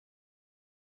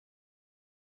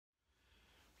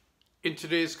In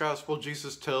today's gospel,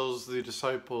 Jesus tells the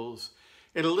disciples,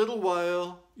 "In a little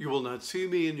while you will not see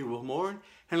me and you will mourn,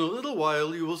 and in a little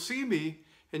while you will see me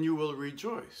and you will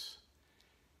rejoice."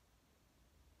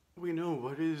 We know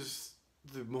what is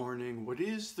the mourning, what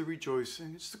is the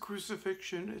rejoicing. It's the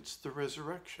crucifixion, it's the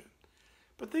resurrection.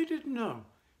 But they didn't know.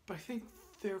 But I think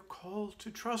they're called to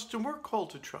trust, and we're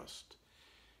called to trust.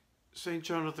 St.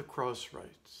 John of the Cross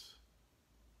writes,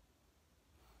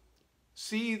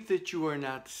 "See that you are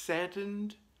not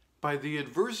saddened by the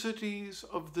adversities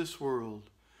of this world,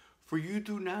 for you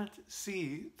do not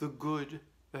see the good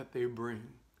that they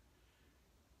bring."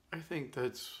 I think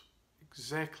that's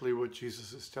exactly what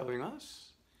Jesus is telling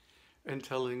us and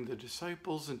telling the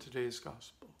disciples in today's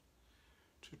gospel.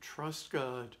 To trust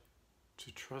God,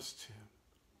 to trust Him,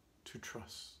 to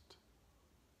trust.